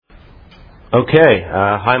Okay.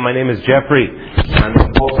 Hi, my name is Jeffrey. I'm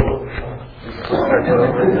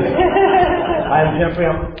Jeffrey.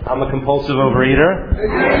 I'm a compulsive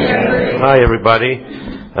overeater. Hi, everybody.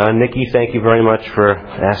 Nikki, thank you very much for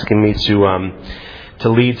asking me to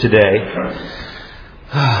lead today.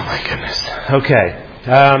 Oh my goodness. Okay.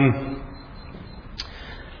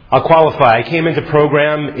 I'll qualify. I came into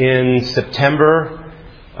program in September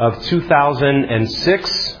of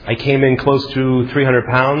 2006. I came in close to 300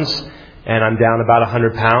 pounds. And I'm down about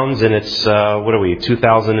 100 pounds, and it's,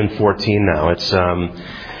 2014 now. It's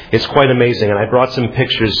quite amazing, and I brought some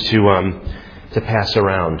pictures to pass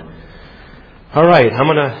around. All right, I'm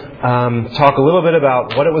going to talk a little bit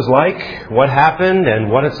about what it was like, what happened,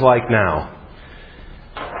 and what it's like now.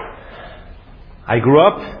 I grew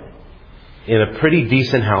up in a pretty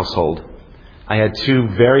decent household. I had two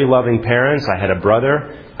very loving parents. I had a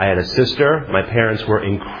brother. I had a sister. My parents were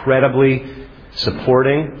incredibly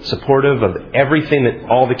supportive of everything that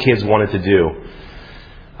all the kids wanted to do.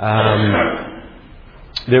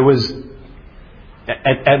 There was,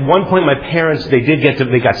 at one point my parents, they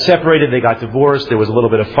got separated, they got divorced, there was a little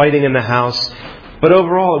bit of fighting in the house, but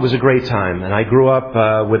overall it was a great time. And I grew up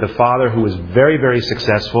with a father who was very, very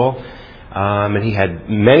successful, and he had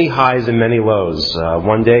many highs and many lows.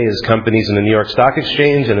 One day his company's in the New York Stock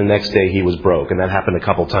Exchange, and the next day he was broke, and that happened a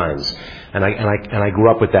couple times. And I grew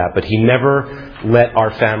up with that, but he never let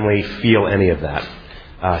our family feel any of that.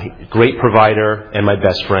 Great provider and my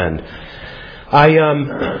best friend.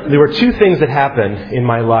 There were two things that happened in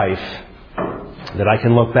my life that I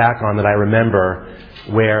can look back on that I remember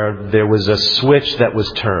where there was a switch that was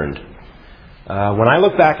turned. When I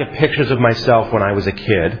look back at pictures of myself when I was a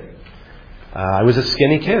kid, I was a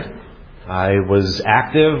skinny kid. I was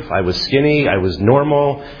active, I was skinny, I was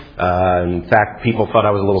normal. In fact, people thought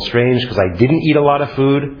I was a little strange because I didn't eat a lot of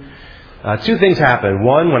food. Two things happened.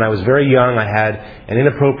 One, when I was very young, I had an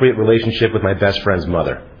inappropriate relationship with my best friend's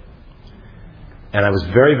mother. And I was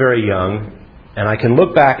very, very young. And I can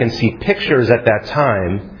look back and see pictures at that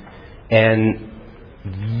time. And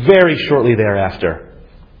very shortly thereafter,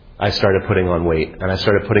 I started putting on weight. And I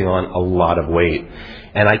started putting on a lot of weight.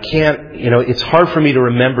 And I can't, it's hard for me to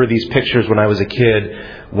remember these pictures when I was a kid,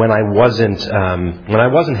 when I wasn't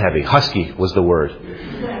heavy. Husky was the word.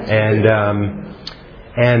 And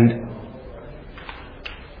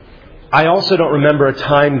I also don't remember a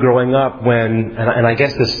time growing up when, and I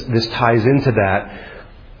guess this ties into that,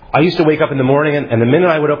 I used to wake up in the morning and the minute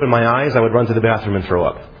I would open my eyes, I would run to the bathroom and throw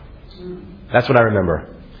up. That's what I remember.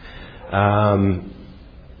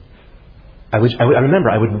 I remember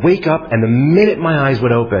I would wake up and the minute my eyes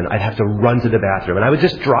would open, I'd have to run to the bathroom. And I would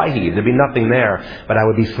just dry heave. There'd be nothing there, but I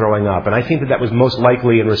would be throwing up. And I think that was most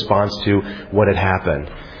likely in response to what had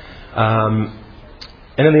happened.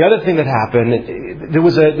 And then the other thing that happened, there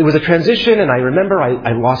was a transition, and I remember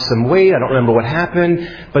I lost some weight. I don't remember what happened.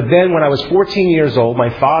 But then when I was 14 years old, my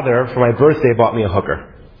father, for my birthday, bought me a hooker.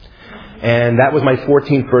 And that was my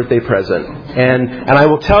 14th birthday present. And I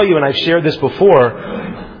will tell you, and I've shared this before,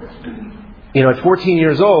 at 14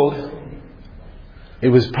 years old, it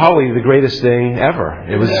was probably the greatest thing ever.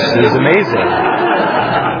 It was amazing.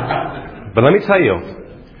 But let me tell you,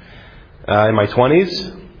 in my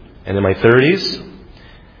 20s and in my 30s,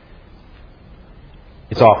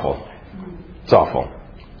 it's awful. It's awful.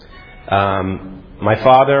 My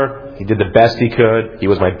father, he did the best he could. He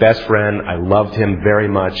was my best friend. I loved him very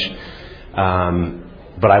much.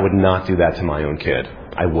 But I would not do that to my own kid.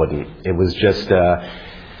 I wouldn't. It was just...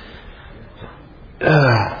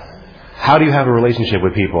 how do you have a relationship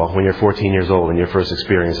with people when you're 14 years old and your first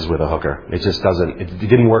experience is with a hooker? It just doesn't, it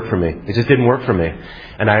didn't work for me. It just didn't work for me.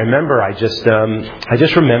 And I remember, I just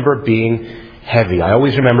remember being heavy. I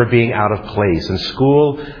always remember being out of place. In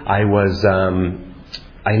school, I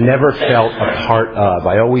never felt a part of.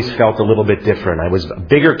 I always felt a little bit different. I was a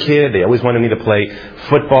bigger kid. They always wanted me to play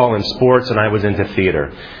football and sports, and I was into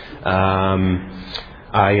theater.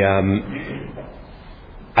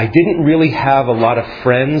 I didn't really have a lot of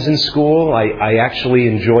friends in school. I actually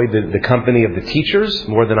enjoyed the company of the teachers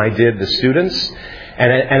more than I did the students.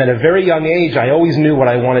 And at a very young age, I always knew what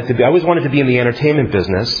I wanted to be. I always wanted to be in the entertainment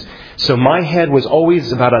business. So my head was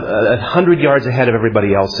always about 100 yards ahead of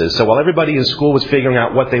everybody else's. So while everybody in school was figuring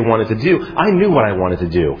out what they wanted to do, I knew what I wanted to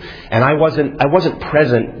do. And I wasn't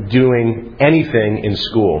present doing anything in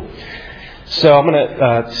school. So I'm going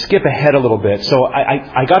to skip ahead a little bit. So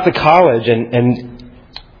I got to college, and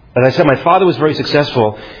as I said, my father was very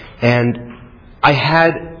successful, and I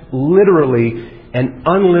had literally an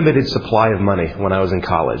unlimited supply of money when I was in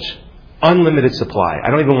college. unlimited supply. I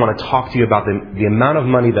don't even want to talk to you about the amount of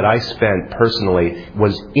money that I spent personally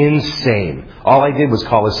was insane. All I did was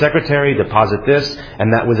call the secretary, deposit this,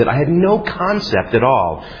 and that was it. I had no concept at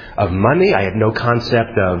all of money. I had no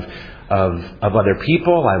concept of other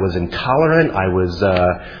people. I was intolerant. I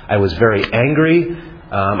was very angry.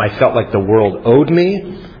 I felt like the world owed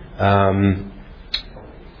me.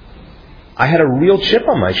 I had a real chip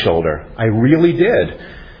on my shoulder. I really did.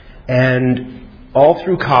 And all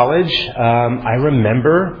through college, I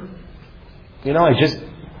remember, I just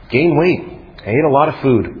gained weight. I ate a lot of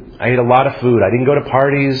food. I didn't go to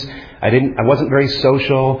parties. I wasn't very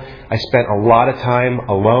social. I spent a lot of time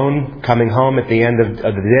alone, coming home at the end of the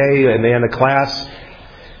day, at the end of class,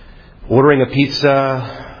 ordering a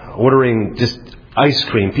pizza, ordering just ice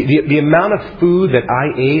cream. The amount of food that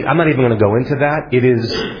I ate, I'm not even going to go into that.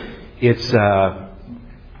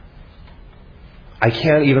 I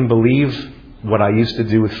can't even believe what I used to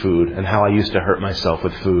do with food and how I used to hurt myself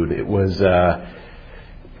with food. It was the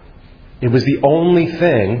only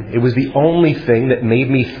thing that made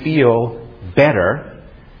me feel better,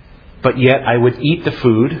 but yet I would eat the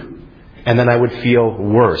food and then I would feel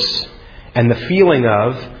worse. And the feeling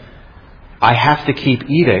of, I have to keep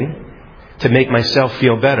eating to make myself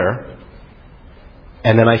feel better,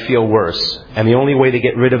 and then I feel worse. And the only way to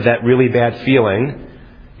get rid of that really bad feeling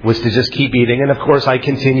was to just keep eating. And of course I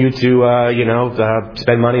continued to,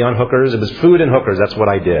 spend money on hookers. It was food and hookers. That's what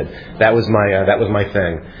I did. That was my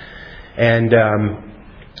thing. And,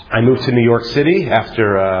 I moved to New York City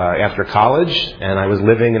after college, and I was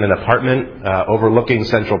living in an apartment, overlooking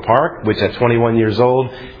Central Park, which at 21 years old,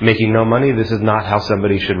 making no money, this is not how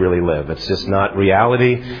somebody should really live. It's just not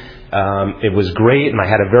reality. It was great, and I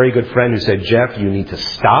had a very good friend who said, "Jeff, you need to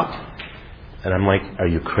stop." And I'm like, "Are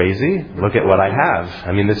you crazy? Look at what I have.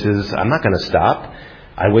 I mean, I'm not going to stop."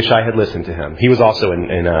 I wish I had listened to him. He was also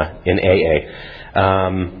in AA.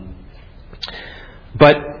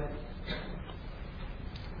 But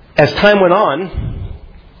as time went on,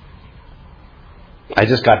 I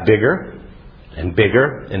just got bigger and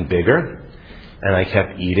bigger and bigger. And I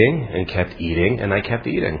kept eating and kept eating and I kept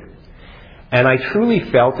eating. And I truly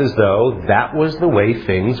felt as though that was the way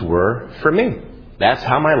things were for me. That's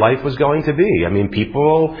how my life was going to be. I mean,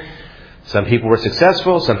 some people were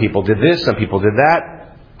successful, some people did this, some people did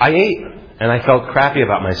that. I ate, and I felt crappy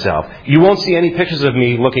about myself. You won't see any pictures of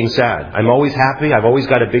me looking sad. I'm always happy. I've always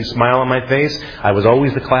got a big smile on my face. I was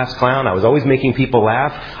always the class clown. I was always making people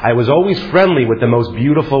laugh. I was always friendly with the most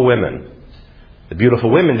beautiful women. The beautiful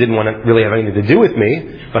women didn't want to really have anything to do with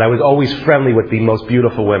me, but I was always friendly with the most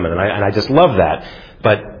beautiful women, and I just loved that.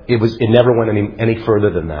 But it never went any further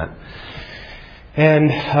than that.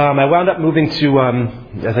 And I wound up moving to,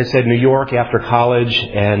 as I said, New York after college,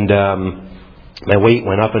 and my weight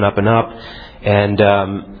went up and up and up. And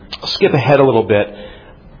I'll skip ahead a little bit.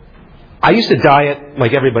 I used to diet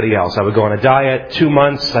like everybody else. I would go on a diet, 2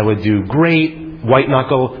 months, I would do great, white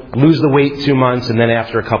knuckle, lose the weight 2 months, and then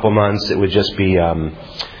after a couple months it would just be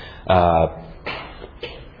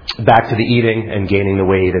back to the eating and gaining the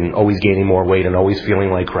weight and always gaining more weight and always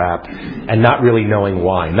feeling like crap and not really knowing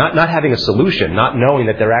why. Not having a solution, not knowing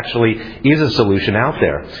that there actually is a solution out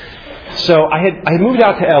there. So I had moved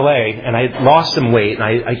out to LA and I had lost some weight, and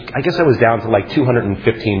I guess I was down to like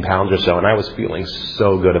 215 pounds or so, and I was feeling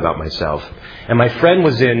so good about myself. And my friend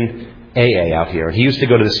was in AA out here. He used to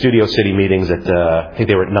go to the Studio City meetings at, I think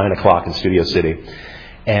they were at 9 o'clock in Studio City.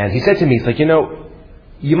 And he said to me, he's like,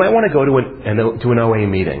 you might want to go to an OA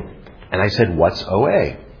meeting. And I said, "What's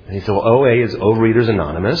OA?" And he said, "Well, OA is Overeaters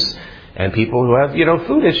Anonymous, and people who have,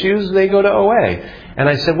 food issues, they go to OA." And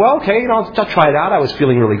I said, "Well, okay, I'll try it out." I was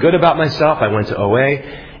feeling really good about myself. I went to OA,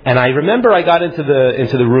 and I remember I got into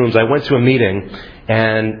the rooms. I went to a meeting,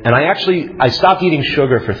 and I stopped eating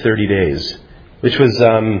sugar for 30 days, which was,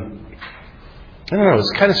 I don't know, it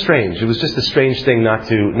was kind of strange. It was just a strange thing not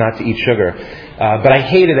to eat sugar. But I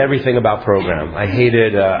hated everything about program. I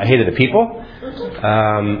hated the people.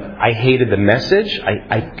 I hated the message.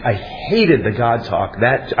 I hated the God talk.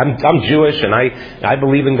 That I'm Jewish and I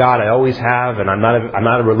believe in God. I always have, and I'm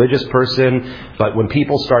not a religious person. But when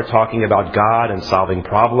people start talking about God and solving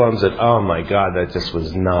problems, oh my God, that just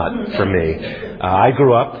was not for me. I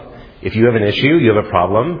grew up. If you have an issue, you have a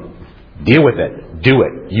problem, deal with it. Do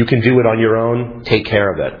it. You can do it on your own. Take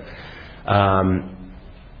care of it.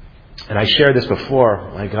 And I shared this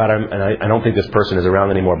before. My God, I don't think this person is around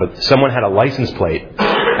anymore, but someone had a license plate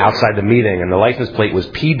outside the meeting, and the license plate was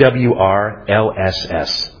PWRLSS.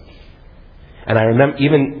 And I remember,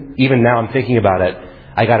 even now I'm thinking about it,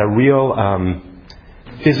 I got a real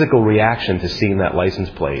physical reaction to seeing that license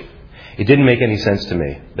plate. It didn't make any sense to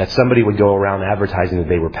me that somebody would go around advertising that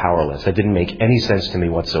they were powerless. That didn't make any sense to me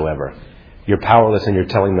whatsoever. You're powerless and you're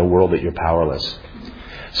telling the world that you're powerless.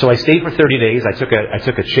 So I stayed for 30 days. I took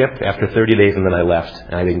a chip after 30 days and then I left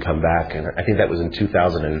and I didn't come back. And I think that was in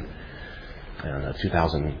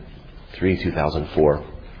 2003, 2004.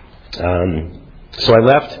 So I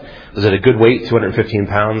left. Was at a good weight, 215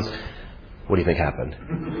 pounds. What do you think happened?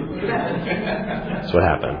 That's what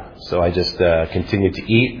happened. So I just continued to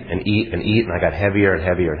eat and eat and eat, and I got heavier and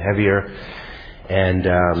heavier and heavier. And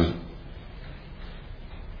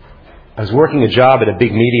I was working a job at a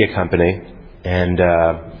big media company, and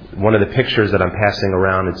one of the pictures that I'm passing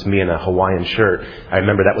around, it's me in a Hawaiian shirt. I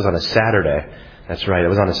remember that was on a Saturday. That's right, it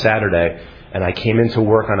was on a Saturday. And I came into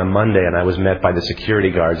work on a Monday, and I was met by the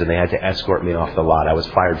security guards, and they had to escort me off the lot. I was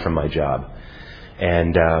fired from my job.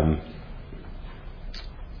 And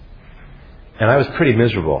I was pretty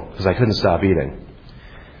miserable because I couldn't stop eating.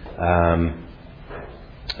 And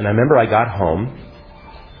I remember I got home,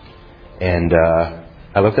 and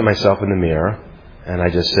I looked at myself in the mirror, and I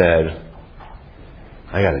just said,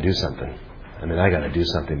 I got to do something. I got to do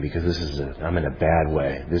something because I'm in a bad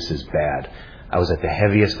way. This is bad. I was at the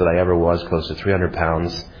heaviest that I ever was, close to 300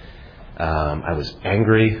 pounds. I was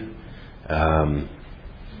angry, and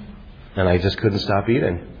I just couldn't stop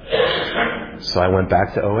eating. So I went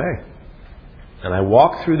back to OA. And I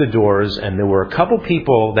walked through the doors, and there were a couple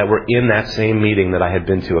people that were in that same meeting that I had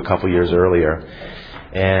been to a couple years earlier.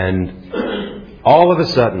 And all of a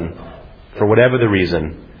sudden, for whatever the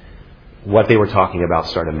reason, what they were talking about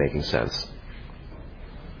started making sense.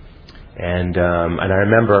 And I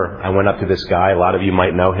remember I went up to this guy. A lot of you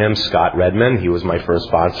might know him, Scott Redman. He was my first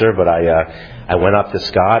sponsor. But I went up to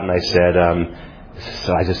Scott and I said,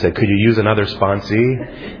 so I just said, could you use another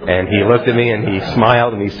sponsee? And he looked at me and he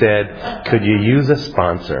smiled and he said, could you use a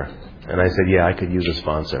sponsor? And I said, yeah, I could use a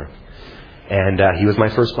sponsor. And he was my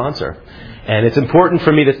first sponsor. And it's important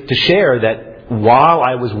for me to share that while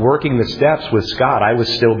I was working the steps with Scott, I was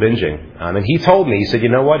still binging. And he told me, he said, you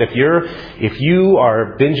know what, if you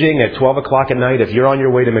are binging at 12 o'clock at night, if you're on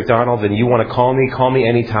your way to McDonald's and you want to call me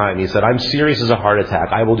anytime. He said, I'm serious as a heart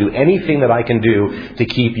attack. I will do anything that I can do to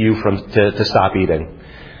keep you to stop eating.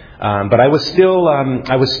 But I was still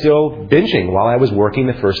binging while I was working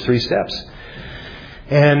the first 3 steps.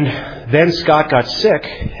 And then Scott got sick,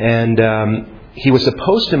 and he was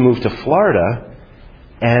supposed to move to Florida.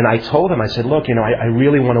 And I told him, I said, look, I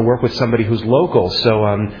really want to work with somebody who's local. So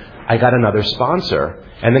I got another sponsor.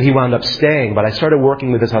 And then he wound up staying. But I started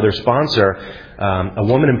working with this other sponsor, a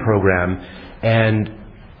woman in program. And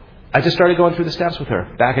I just started going through the steps with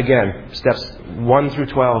her. Back again. Steps 1 through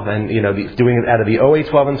 12. And, doing it out of the OA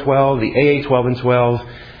 12 and 12, the AA 12 and 12.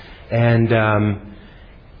 And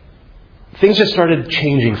things just started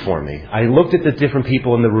changing for me. I looked at the different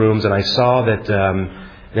people in the rooms and I saw that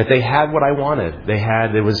they had what I wanted.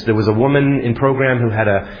 There was a woman in program who had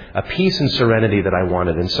a peace and serenity that I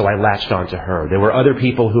wanted, and so I latched onto her. There were other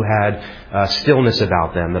people who had stillness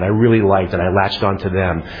about them that I really liked, and I latched onto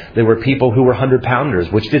them. There were people who were 100-pounders,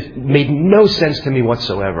 which made no sense to me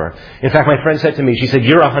whatsoever. In fact, my friend said to me, she said,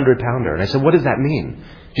 you're a 100-pounder. And I said, what does that mean?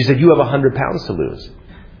 She said, you have 100 pounds to lose.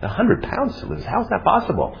 100 pounds to lose? How is that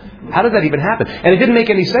possible? How did that even happen? And it didn't make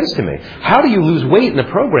any sense to me. How do you lose weight in a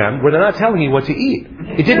program where they're not telling you what to eat?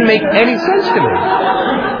 It didn't make any sense to me.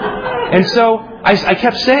 And so I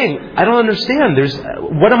kept saying, I don't understand.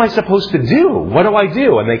 What am I supposed to do? What do I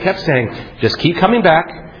do? And they kept saying, just keep coming back,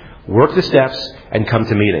 work the steps, and come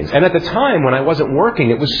to meetings. And at the time when I wasn't working,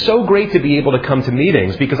 it was so great to be able to come to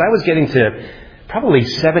meetings because I was getting to probably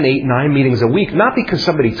 7, 8, 9 meetings a week, not because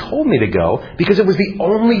somebody told me to go, because it was the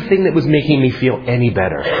only thing that was making me feel any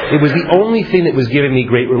better. It was the only thing that was giving me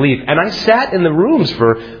great relief. And I sat in the rooms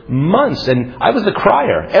for months, and I was the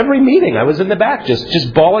crier. Every meeting, I was in the back,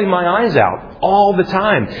 just bawling my eyes out all the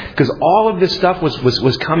time, because all of this stuff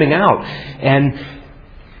was coming out. And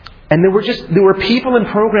there were people in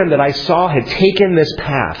program that I saw had taken this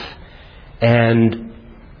path, and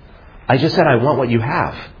I just said, I want what you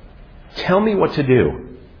have. Tell me what to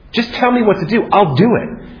do. Just tell me what to do. I'll do it.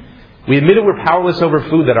 We admitted we're powerless over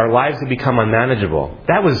food, that our lives had become unmanageable.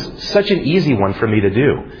 That was such an easy one for me to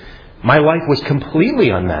do. My life was completely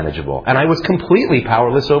unmanageable, and I was completely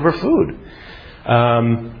powerless over food.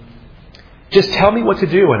 Just tell me what to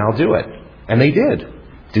do, and I'll do it. And they did.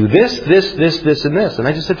 Do this, and this. And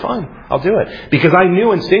I just said, fine, I'll do it. Because I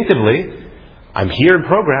knew instinctively, I'm here in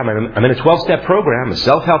program. I'm in a 12-step program, a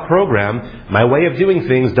self-help program. My way of doing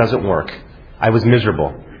things doesn't work. I was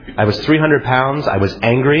miserable. I was 300 pounds. I was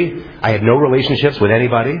angry. I had no relationships with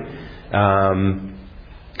anybody. Come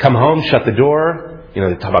home, shut the door,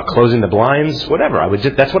 they talk about closing the blinds, whatever.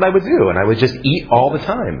 That's what I would do. And I would just eat all the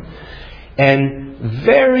time. And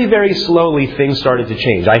very, very slowly things started to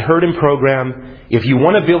change. I heard in program, if you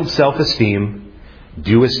want to build self-esteem,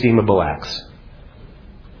 do esteemable acts.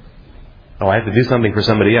 Oh, I have to do something for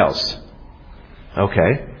somebody else.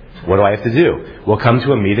 Okay. What do I have to do? Well, come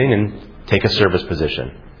to a meeting and take a service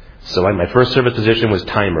position. So my first service position was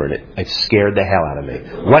timer, and it scared the hell out of me.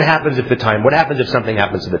 What happens if something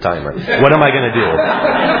happens to the timer? What am I going to do?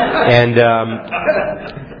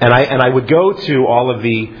 And I would go to all of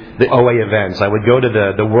the OA events. I would go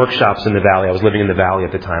to the workshops in the Valley. I was living in the Valley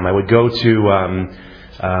at the time. I would go to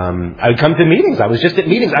I would come to meetings. I was just at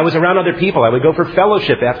meetings. I was around other people. I would go for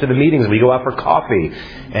fellowship after the meetings. We'd go out for coffee.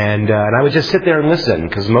 And I would just sit there and listen,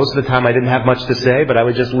 because most of the time I didn't have much to say, but I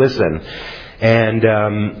would just listen.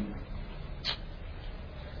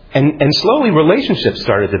 And slowly relationships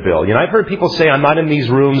started to build. I've heard people say, I'm not in these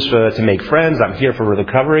rooms to make friends. I'm here for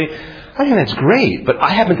recovery. I think that's great, but I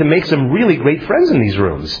happen to make some really great friends in these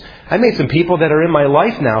rooms. I made some people that are in my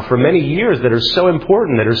life now for many years that are so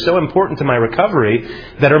important to my recovery,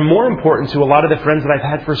 that are more important to a lot of the friends that I've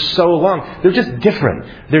had for so long. They're just different.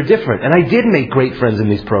 They're different. And I did make great friends in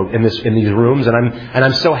these rooms, and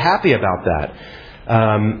I'm so happy about that.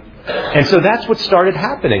 And so that's what started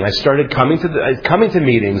happening. I started coming to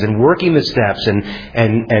meetings and working the steps and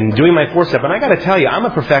doing my 4-step. And I got to tell you, I'm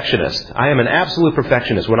a perfectionist. I am an absolute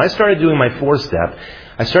perfectionist. When I started doing my 4-step,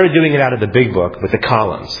 I started doing it out of the big book with the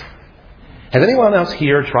columns. Has anyone else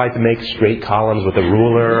here tried to make straight columns with a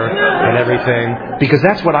ruler and everything? Because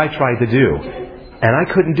that's what I tried to do. And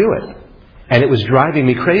I couldn't do it. And it was driving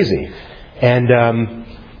me crazy. And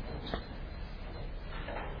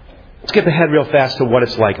let's skip ahead real fast to what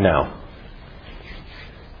it's like now.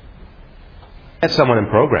 I met someone in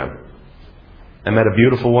program. I met a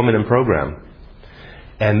beautiful woman in program.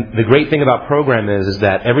 And the great thing about program is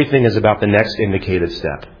that everything is about the next indicated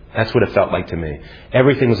step. That's what it felt like to me.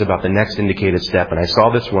 Everything was about the next indicated step. And I saw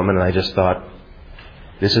this woman and I just thought,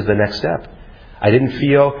 this is the next step. I didn't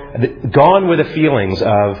feel, gone were the feelings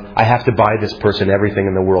of, I have to buy this person everything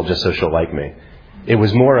in the world just so she'll like me. It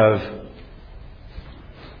was more of,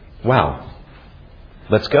 wow,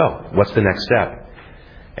 let's go. What's the next step?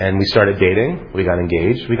 And we started dating. We got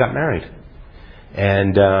engaged. We got married.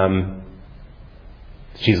 And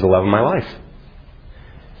she's the love of my life.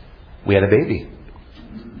 We had a baby.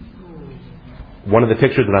 One of the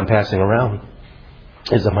pictures that I'm passing around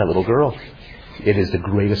is of my little girl. It is the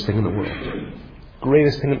greatest thing in the world.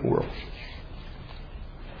 Greatest thing in the world.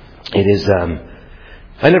 It is...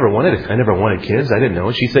 I never wanted kids. I didn't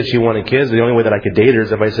know. She said she wanted kids. The only way that I could date her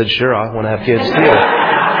is if I said, sure, I want to have kids too.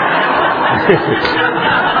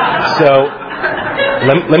 So,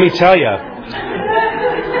 let me tell you,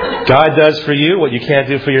 God does for you what you can't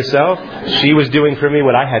do for yourself. She was doing for me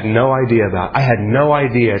what I had no idea about. I had no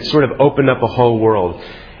idea. It sort of opened up a whole world.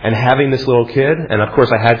 And having this little kid, and of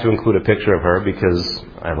course I had to include a picture of her because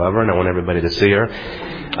I love her and I want everybody to see her.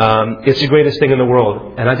 It's the greatest thing in the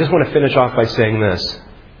world. And I just want to finish off by saying this.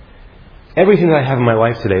 Everything that I have in my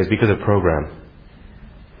life today is because of program.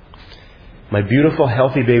 My beautiful,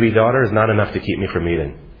 healthy baby daughter is not enough to keep me from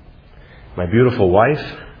eating. My beautiful wife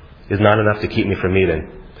is not enough to keep me from eating.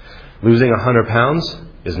 Losing 100 pounds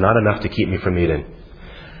is not enough to keep me from eating.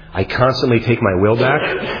 I constantly take my will back,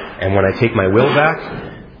 and when I take my will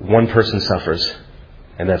back, one person suffers,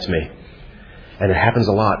 and that's me. And it happens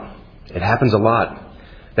a lot. It happens a lot.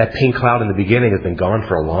 That pink cloud in the beginning has been gone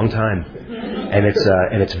for a long time. And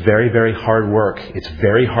it's very, very hard work. It's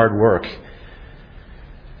very hard work.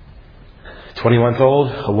 20-month-old,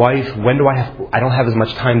 a wife, I don't have as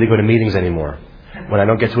much time to go to meetings anymore. When I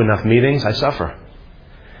don't get to enough meetings, I suffer.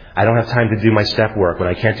 I don't have time to do my step work. When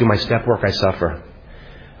I can't do my step work, I suffer.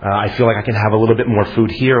 I feel like I can have a little bit more food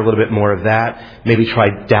here, a little bit more of that, maybe try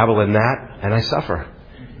dabble in that, and I suffer.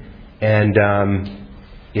 And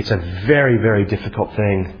it's a very, very difficult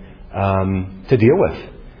thing to deal with.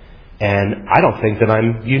 And I don't think that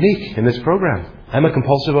I'm unique in this program. I'm a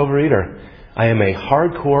compulsive overeater. I am a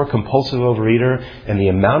hardcore compulsive overeater, and the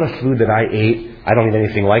amount of food that I ate, I don't eat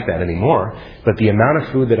anything like that anymore, but the amount of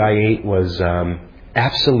food that I ate was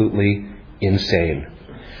absolutely insane.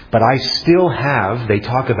 But I still have, they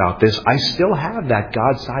talk about this, I still have that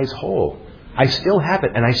God-sized hole. I still have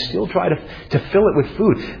it, and I still try to fill it with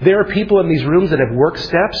food. There are people in these rooms that have worked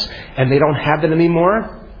steps, and they don't have that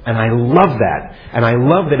anymore. And I love that. And I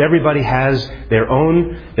love that everybody has their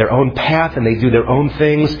own path, and they do their own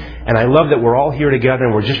things. And I love that we're all here together,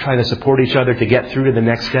 and we're just trying to support each other to get through to the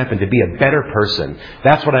next step and to be a better person.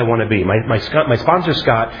 That's what I want to be. My sponsor,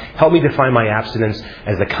 Scott, helped me define my abstinence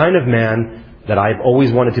as the kind of man that I've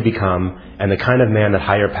always wanted to become and the kind of man that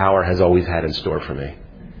higher power has always had in store for me.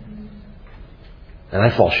 And I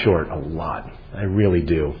fall short a lot. I really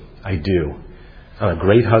do. I do. I'm a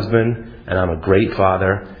great husband and I'm a great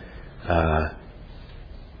father.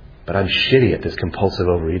 But I'm shitty at this compulsive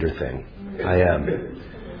overeater thing. I am.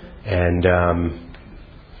 And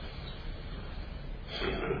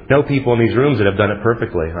know people in these rooms that have done it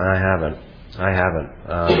perfectly. I haven't.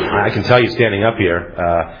 I can tell you standing up here,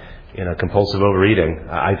 compulsive overeating.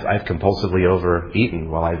 I've compulsively overeaten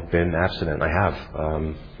while I've been abstinent. I have.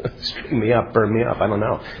 String me up, burn me up. I don't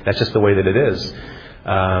know. That's just the way that it is.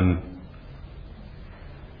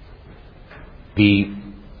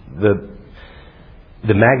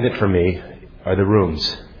 The magnet for me are the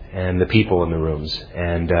rooms and the people in the rooms,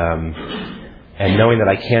 and knowing that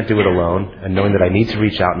I can't do it alone, and knowing that I need to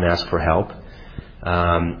reach out and ask for help.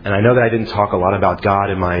 And I know that I didn't talk a lot about God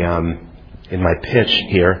in my pitch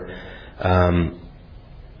here,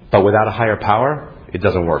 but without a higher power, it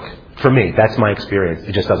doesn't work. For me, that's my experience.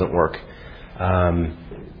 It just doesn't work.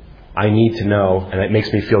 I need to know, and it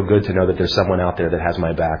makes me feel good to know that there's someone out there that has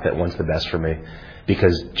my back, that wants the best for me.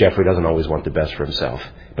 Because Jeffrey doesn't always want the best for himself,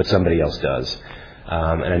 but somebody else does.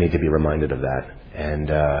 And I need to be reminded of that. And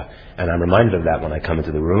I'm reminded of that when I come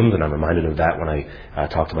into the rooms, and I'm reminded of that when I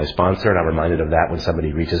talk to my sponsor, and I'm reminded of that when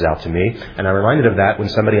somebody reaches out to me, and I'm reminded of that when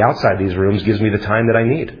somebody outside these rooms gives me the time that I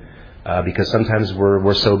need. Because sometimes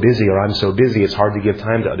we're so busy, or I'm so busy, it's hard to give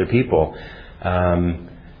time to other people.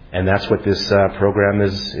 And that's what this program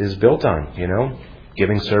is built on,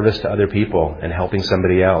 giving service to other people and helping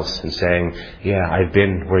somebody else and saying, yeah, I've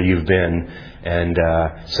been where you've been, and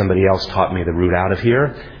somebody else taught me the route out of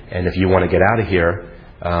here, and if you want to get out of here,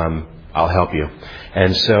 I'll help you.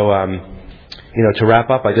 And so, to wrap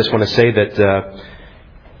up, I just want to say that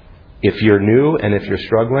if you're new and if you're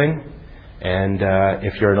struggling, and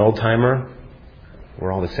if you're an old-timer,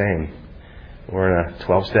 we're all the same. We're in a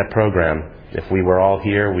 12-step program. If we were all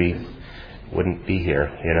here, we wouldn't be here,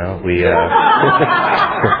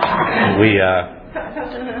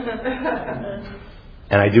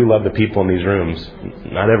 and I do love the people in these rooms.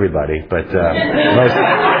 Not everybody, but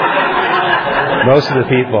most of the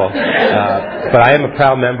people. But I am a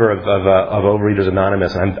proud member of Overeaters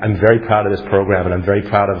Anonymous. I'm very proud of this program, and I'm very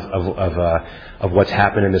proud of what's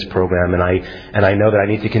happened in this program. And I know that I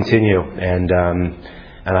need to continue, and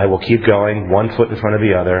I will keep going, one foot in front of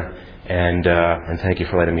the other. And thank you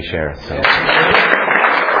for letting me share. So.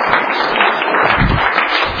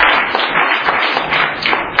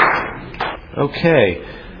 Okay.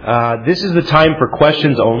 This is the time for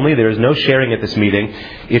questions only. There is no sharing at this meeting.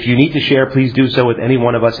 If you need to share, please do so with any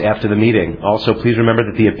one of us after the meeting. Also, please remember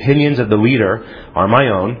that the opinions of the leader are my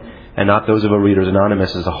own and not those of Overeaters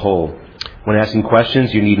Anonymous as a whole. When asking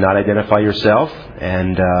questions, you need not identify yourself.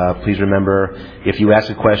 And please remember, if you ask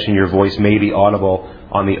a question, your voice may be audible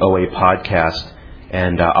on the OA podcast.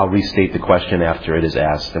 And I'll restate the question after it is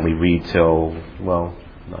asked. And we read till,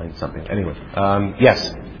 9-something. Anyway,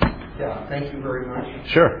 yes? Yeah, thank you very much.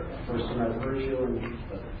 Sure. First time I've heard you, and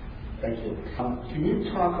thank you. Can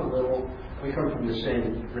you talk a little, we come from the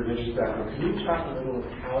same religious background, can you talk a little of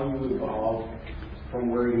how you evolved from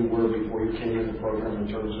where you were before you came to the program in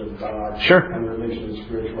terms of God Sure. and religion and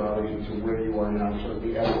spirituality to where you are now, sort of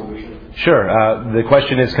the evolution? Sure. The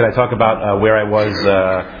question is, can I talk about where I was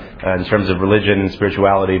in terms of religion and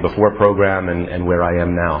spirituality before program and where I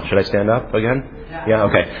am now? Should I stand up again? Yeah,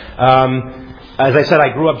 okay. As I said, I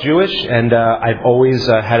grew up Jewish, and I've always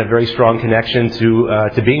had a very strong connection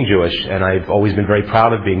to being Jewish, and I've always been very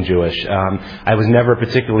proud of being Jewish. I was never a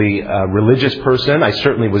particularly religious person. I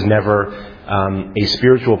certainly was never a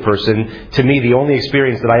spiritual person. To me, the only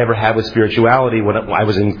experience that I ever had with spirituality when I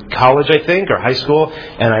was in college, I think, or high school,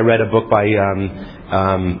 and I read a book by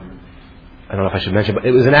I don't know if I should mention, but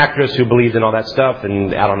it was an actress who believed in all that stuff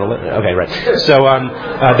and out on the okay, right. So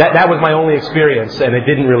that was my only experience, and it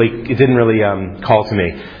didn't really call to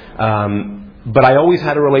me. But I always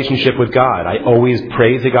had a relationship with God. I always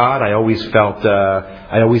prayed to God. I always felt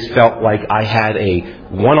like I had a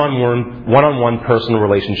one-on-one personal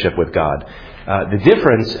relationship with God. The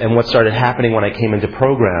difference and what started happening when I came into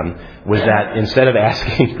program was that instead of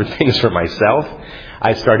asking for things for myself,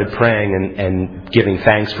 I started praying and giving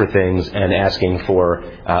thanks for things and asking for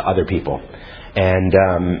other people. And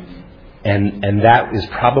that is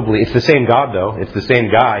probably, it's the same God though. It's the same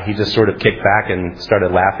guy. He just sort of kicked back and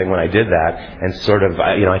started laughing when I did that. And sort of,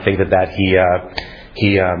 I think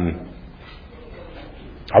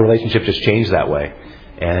our relationship just changed that way.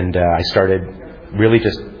 And I started really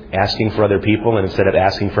just asking for other people, and instead of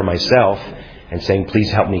asking for myself and saying, please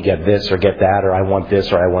help me get this or get that, or I want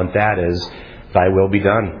this or I want that, is thy will be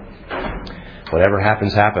done. whatever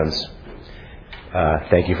happens, happens.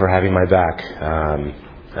 Thank you for having my back.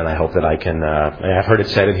 And I hope that I can, I've heard it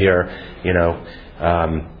said in here,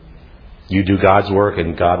 you do God's work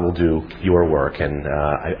and God will do your work. And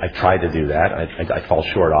I try to do that. I fall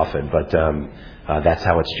short often, but that's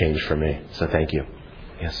how it's changed for me. So thank you.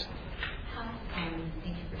 Yes? Thank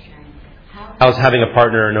you for sharing. How's having a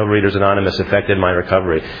partner in Overeaters Anonymous affected my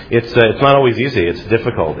recovery? It's not always easy. It's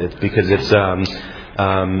difficult. It's because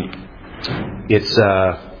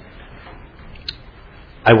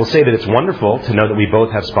I will say that it's wonderful to know that we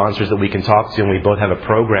both have sponsors that we can talk to and we both have a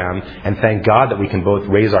program, and thank God that we can both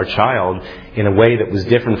raise our child in a way that was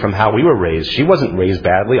different from how we were raised. She wasn't raised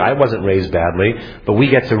badly. I wasn't raised badly. But we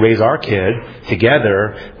get to raise our kid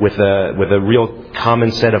together with a real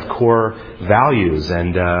common set of core values,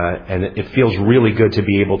 and it feels really good to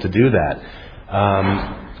be able to do that.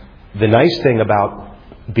 The nice thing about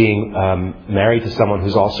being married to someone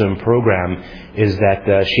who's also in program is that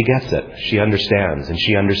she gets it. She understands. And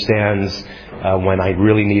she understands when I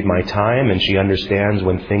really need my time, and she understands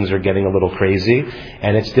when things are getting a little crazy.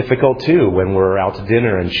 And it's difficult, too, when we're out to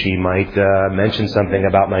dinner and she might mention something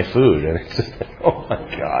about my food. And it's just, oh, my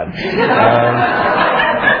God.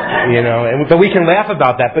 But we can laugh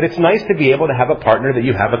about that. But it's nice to be able to have a partner that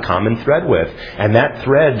you have a common thread with. And that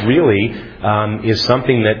thread really is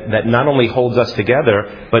something that not only holds us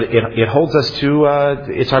together, but it holds us to,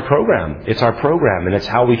 it's our program. It's our program, and it's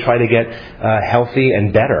how we try to get healthy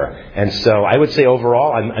and better. And so I would say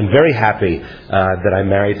overall, I'm very happy that I'm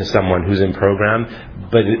married to someone who's in program,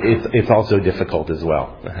 but it's also difficult as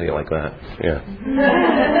well. How do you like that? Yeah.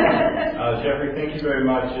 Jeffrey, thank you very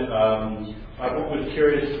much. I was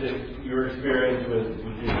curious if your experience with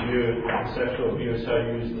sexual abuse, how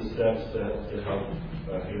you use the steps to help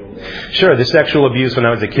heal that. Sure, the sexual abuse when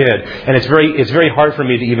I was a kid, and it's very hard for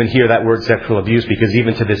me to even hear that word sexual abuse, because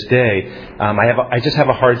even to this day, I just have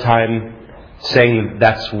a hard time saying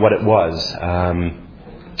that's what it was.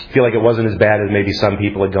 I feel like it wasn't as bad as maybe some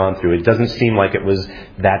people had gone through. It doesn't seem like it was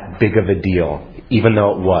that big of a deal, even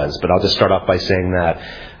though it was. But I'll just start off by saying that.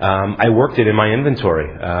 I worked it in my inventory.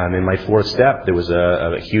 In my fourth step, there was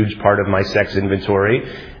a huge part of my sex inventory,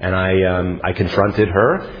 and I confronted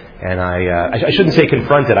her. And I shouldn't say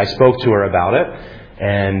confronted. I spoke to her about it.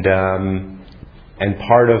 And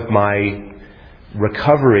part of my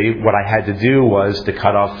recovery, what I had to do was to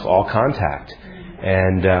cut off all contact.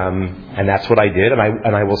 And that's what I did.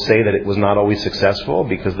 And I will say that it was not always successful,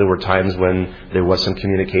 because there were times when there was some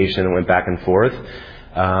communication and went back and forth.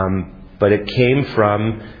 But it came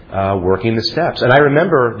from working the steps. And I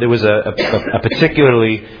remember there was a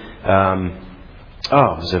particularly, it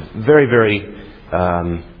was a very, very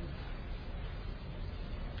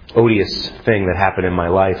odious thing that happened in my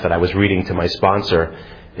life that I was reading to my sponsor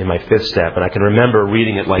in my fifth step. And I can remember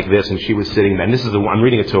reading it like this, and she was sitting there. And I'm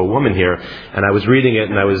reading it to a woman here, and I was reading it,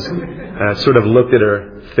 and I was sort of looked at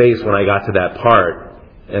her face when I got to that part,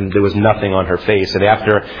 and there was nothing on her face. And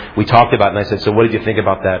after we talked about it, and I said, so what did you think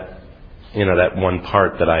about that, that one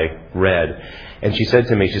part that I read? And she said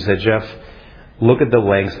to me, Jeff, look at the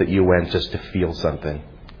lengths that you went just to feel something.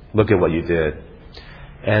 Look at what you did.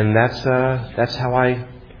 And that's how I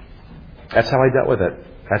dealt with it.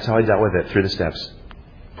 That's how I dealt with it, through the steps.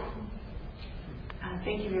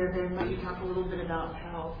 Thank you very much. You talked a little bit about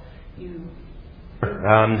how you...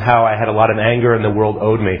 how I had a lot of anger and the world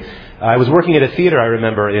owed me. I was working at a theater, I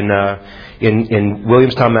remember, in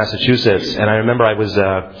Williamstown, Massachusetts, and I remember I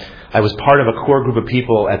was part of a core group of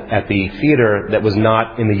people at the theater that was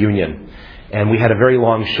not in the union. And we had a very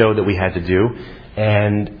long show that we had to do,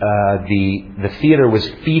 and the theater was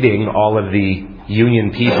feeding all of the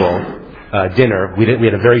union people dinner. We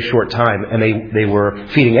had a very short time, and they were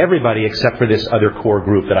feeding everybody except for this other core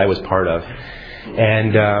group that I was part of.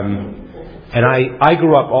 And I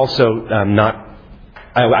grew up also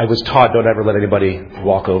I was taught, don't ever let anybody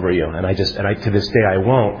walk over you, and I to this day I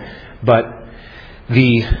won't. But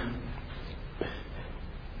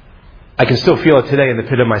I can still feel it today in the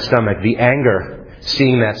pit of my stomach, the anger,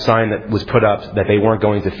 seeing that sign that was put up that they weren't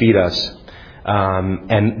going to feed us,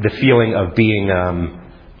 and the feeling of being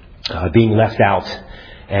left out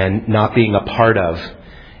and not being a part of.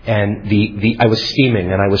 And I was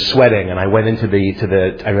steaming and I was sweating, and I went into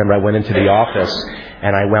I remember I went into the office,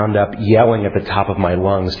 and I wound up yelling at the top of my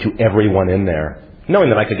lungs to everyone in there, knowing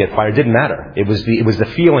that I could get fired. It didn't matter. It was the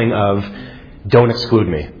feeling of, don't exclude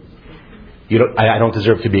me. I don't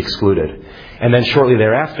deserve to be excluded. And then shortly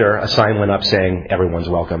thereafter, a sign went up saying everyone's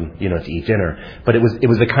welcome, to eat dinner. But it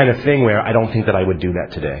was the kind of thing where I don't think that I would do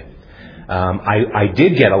that today. I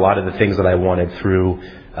did get a lot of the things that I wanted through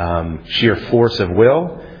sheer force of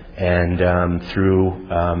will, and through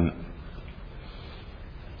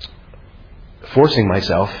forcing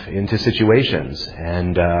myself into situations.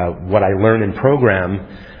 And what I learn in program,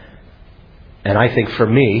 and I think for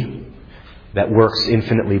me, that works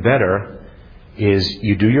infinitely better, is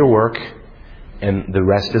you do your work and the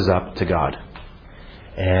rest is up to God.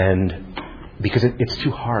 And because it's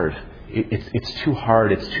too hard. It's too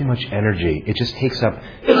hard. It's too much energy. It just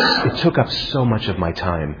it took up so much of my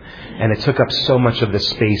time. And it took up so much of the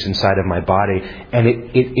space inside of my body. And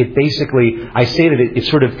it basically, I say that it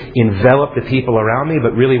sort of enveloped the people around me,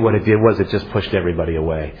 but really what it did was it just pushed everybody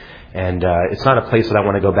away. And it's not a place that I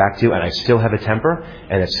want to go back to. And I still have a temper,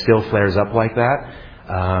 and it still flares up like that.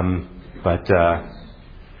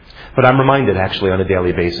 But I'm reminded actually on a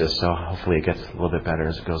daily basis. So hopefully it gets a little bit better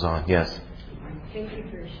as it goes on. Yes. Thank you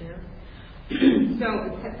for your share. So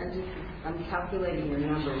I'm calculating your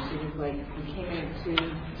numbers. It was like you came in at 2.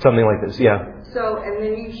 Something like this, yeah. So, and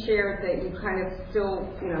then you shared that you kind of still,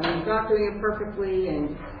 you're not doing it perfectly,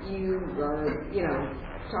 and you are,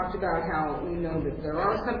 talked about how that there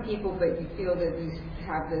are some people, but you feel that you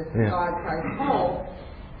have this God-sized hole.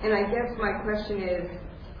 And I guess my question is,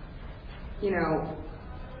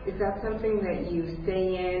 is that something that you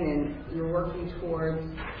stay in and you're working towards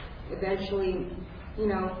eventually,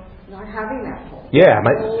 not having that hole? Yeah,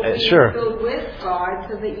 sure. Filled with God,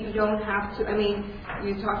 so that you don't have to. I mean,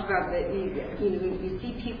 you talked about that. You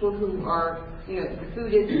see people who are, the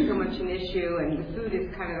food isn't so much an issue, and the food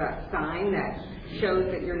is kind of a sign that shows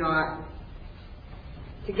that you're not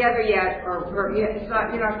together yet, or it's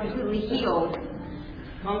not. You're not completely healed.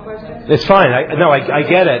 Wrong question? It's fine. I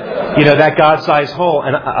get it. That God-sized hole,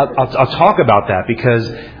 and I'll talk about that because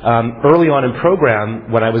early on in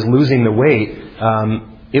program, when I was losing the weight,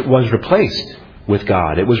 it was replaced with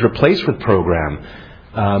God. It was replaced with program.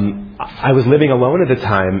 I was living alone at the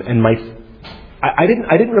time, and I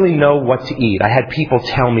didn't really know what to eat. I had people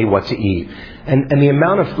tell me what to eat, and the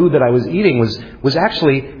amount of food that I was eating was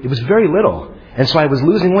actually, it was very little. And so I was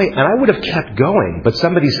losing weight, and I would have kept going. But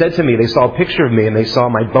somebody said to me, they saw a picture of me, and they saw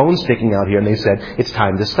my bones sticking out here, and they said, it's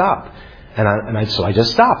time to stop. So I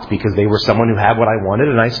just stopped, because they were someone who had what I wanted,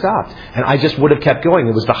 and I stopped. And I just would have kept going.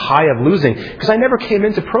 It was the high of losing, because I never came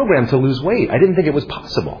into program to lose weight. I didn't think it was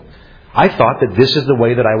possible. I thought that this is the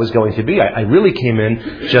way that I was going to be. I really came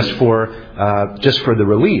in just for the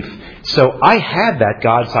relief. So I had that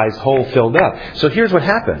God-sized hole filled up. So here's what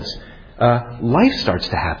happens. Life starts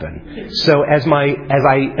to happen. So as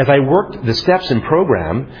I worked the steps in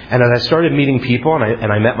program, and as I started meeting people,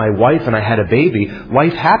 and I met my wife, and I had a baby,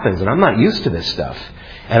 life happens, and I'm not used to this stuff.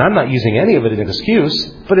 And I'm not using any of it as an excuse,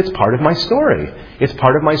 but it's part of my story. It's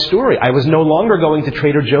part of my story. I was no longer going to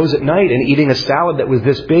Trader Joe's at night and eating a salad that was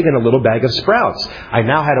this big and a little bag of Sprouts. I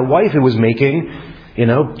now had a wife who was making,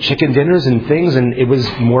 chicken dinners and things, and it was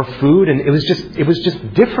more food, and it was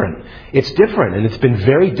just different. It's different, and it's been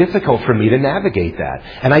very difficult for me to navigate that.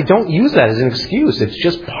 And I don't use that as an excuse. It's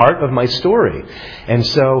just part of my story. And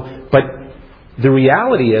so, but the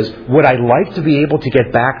reality is, would I like to be able to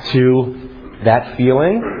get back to that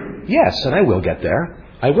feeling? Yes, and I will get there.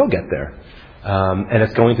 I will get there. And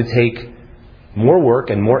it's going to take more work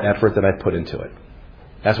and more effort than I put into it.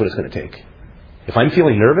 That's what it's going to take. If I'm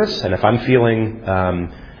feeling nervous, and if I'm feeling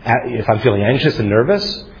anxious and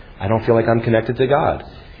nervous, I don't feel like I'm connected to God.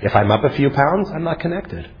 If I'm up a few pounds, I'm not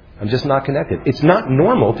connected. I'm just not connected. It's not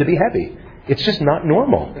normal to be heavy. It's just not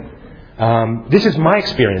normal. This is my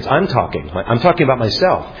experience. I'm talking about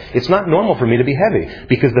myself. It's not normal for me to be heavy,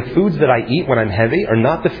 because the foods that I eat when I'm heavy are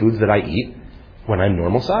not the foods that I eat when I'm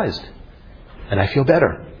normal sized. And I feel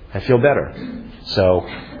better. So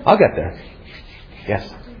I'll get there.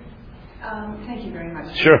 Yes. Thank you very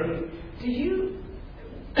much. Sure. Did you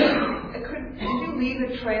leave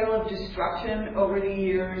a trail of destruction over the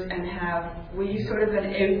years, and were you sort of out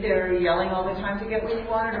there yelling all the time to get what you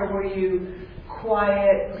wanted, or were you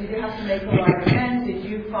quiet? Did you have to make a lot of amends? Did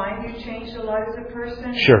you find you changed a lot as a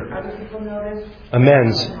person? Sure. Other people noticed?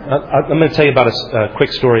 Amends. I'm going to tell you about a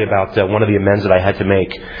quick story about one of the amends that I had to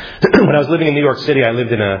make. When I was living in New York City, I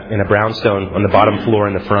lived in a brownstone on the bottom floor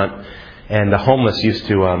in the front, and the homeless used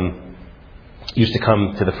to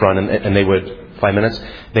come to the front, and they would, 5 minutes,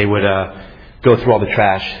 they would go through all the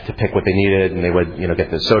trash to pick what they needed, and they would, get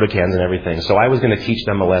the soda cans and everything. So I was going to teach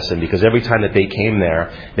them a lesson, because every time that they came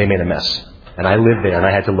there, they made a mess. And I lived there, and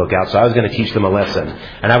I had to look out, so I was going to teach them a lesson.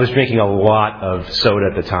 And I was drinking a lot of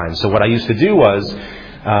soda at the time. So what I used to do was,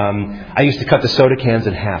 I used to cut the soda cans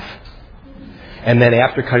in half. And then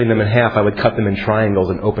after cutting them in half, I would cut them in triangles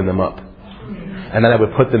and open them up. And then I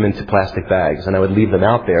would put them into plastic bags, and I would leave them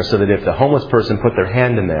out there, so that if the homeless person put their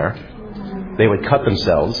hand in there, they would cut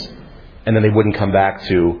themselves, and then they wouldn't come back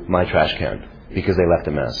to my trash can, because they left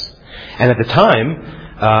a mess. And at the time,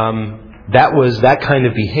 that kind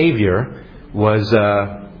of behavior was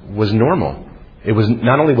normal. It was,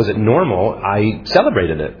 not only was it normal, I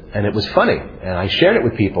celebrated it, and it was funny, and I shared it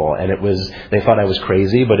with people, and they thought I was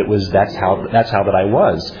crazy, but that's how that I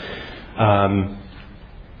was.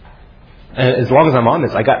 And as long as I'm on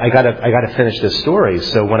this, I got to finish this story.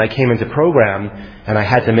 So when I came into program and I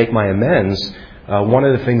had to make my amends, one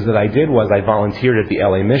of the things that I did was I volunteered at the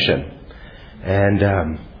LA Mission, and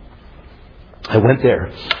I went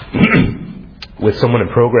there with someone in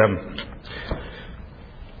program.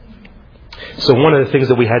 So one of the things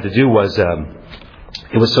that we had to do was,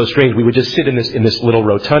 it was so strange. We would just sit in this little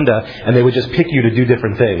rotunda, and they would just pick you to do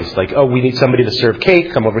different things. Like, oh, we need somebody to serve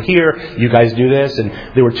cake. Come over here. You guys do this. And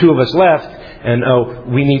there were 2 of us left. And oh,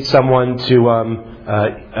 we need someone to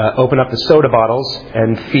open up the soda bottles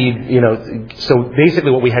and feed. So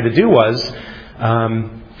basically, what we had to do was,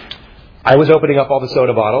 I was opening up all the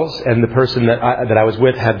soda bottles, and the person that I was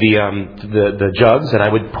with had the jugs, and I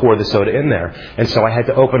would pour the soda in there. And so I had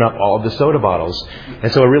to open up all of the soda bottles.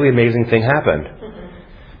 And so a really amazing thing happened.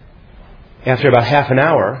 After about half an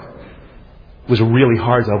hour, it was really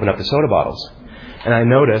hard to open up the soda bottles. And I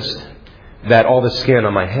noticed that all the skin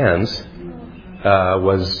on my hands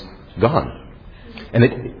was gone. And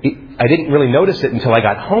I didn't really notice it until I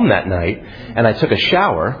got home that night, and I took a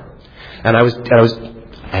shower, and I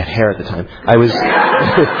had hair at the time. I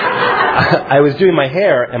was doing my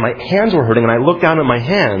hair, and my hands were hurting, and I looked down at my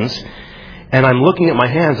hands, and I'm looking at my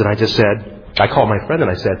hands, and I called my friend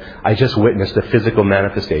and I said, I just witnessed a physical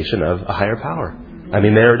manifestation of a higher power. I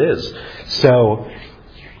mean, there it is. So,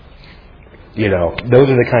 those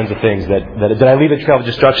are the kinds of things that did I leave a trail of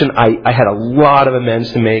destruction? I had a lot of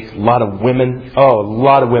amends to make, a lot of women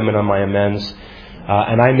on my amends.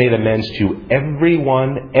 And I made amends to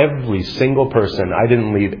everyone, every single person. I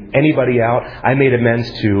didn't leave anybody out. I made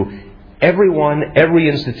amends to everyone, every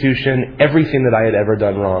institution, everything that I had ever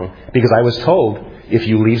done wrong. Because I was told, if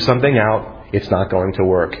you leave something out, it's not going to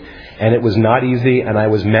work. And it was not easy, and I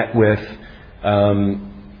was met with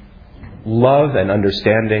love and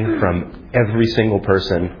understanding from every single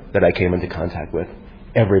person that I came into contact with.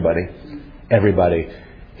 Everybody.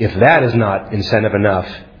 If that is not incentive enough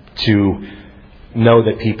to know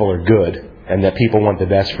that people are good and that people want the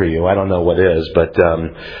best for you, I don't know what is, but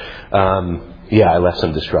I left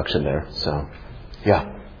some destruction there. So,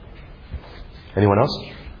 yeah. Anyone else?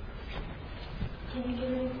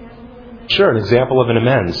 Sure, an example of an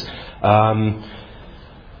amends.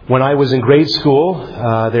 When I was in grade school,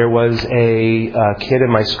 there was a kid in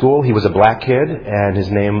my school. He was a black kid, and his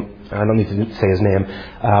name, I don't need to say his name.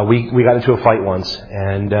 We got into a fight once,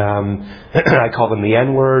 and I called him the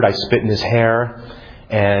N-word. I spit in his hair,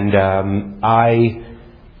 and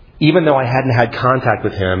even though I hadn't had contact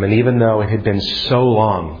with him, and even though it had been so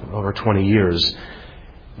long, over 20 years,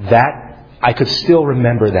 that I could still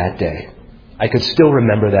remember that day. I could still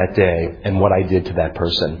remember that day and what I did to that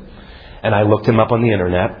person. And I looked him up on the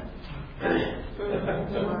internet.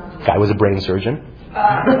 Guy was a brain surgeon. And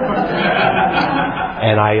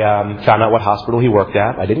I found out what hospital he worked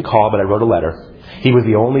at. I didn't call, but I wrote a letter. He was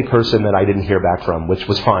the only person that I didn't hear back from, which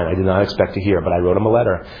was fine. I did not expect to hear, but I wrote him a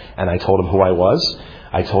letter. And I told him who I was.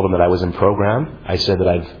 I told him that I was in program. I said that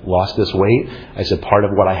I've lost this weight. I said part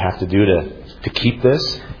of what I have to do to keep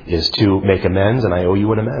this is to make amends, and I owe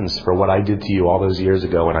you an amends for what I did to you all those years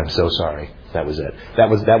ago, and I'm so sorry. That was it. That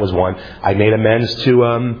was one. I made amends to,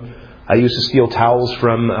 I used to steal towels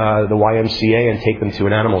from the YMCA and take them to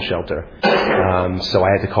an animal shelter. So I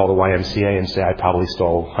had to call the YMCA and say, I probably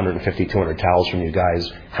stole 150, 200 towels from you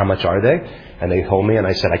guys. How much are they? And they told me, and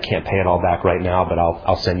I said, I can't pay it all back right now, but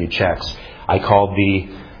I'll send you checks. I called the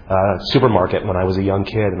supermarket when I was a young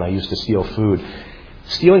kid, and I used to steal food.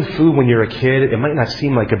 Stealing food when you're a kid, it might not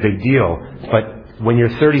seem like a big deal, but when you're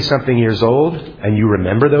 30-something years old and you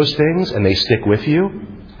remember those things and they stick with you,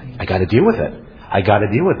 I got to deal with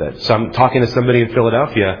it. So I'm talking to somebody in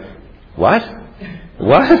Philadelphia. What?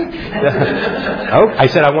 Oh, I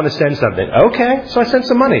said, I want to send something. Okay, so I sent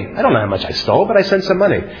some money. I don't know how much I stole, but I sent some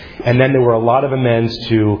money. And then there were a lot of amends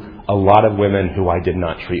to a lot of women who I did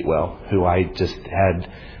not treat well, who I just had,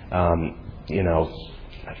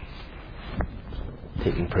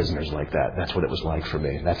 taking prisoners like that. That's what it was like for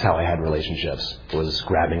me. That's how I had relationships, was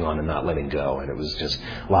grabbing on and not letting go. And it was just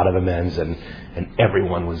a lot of amends, and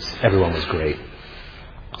everyone was great.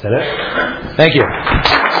 Is that it? Thank you.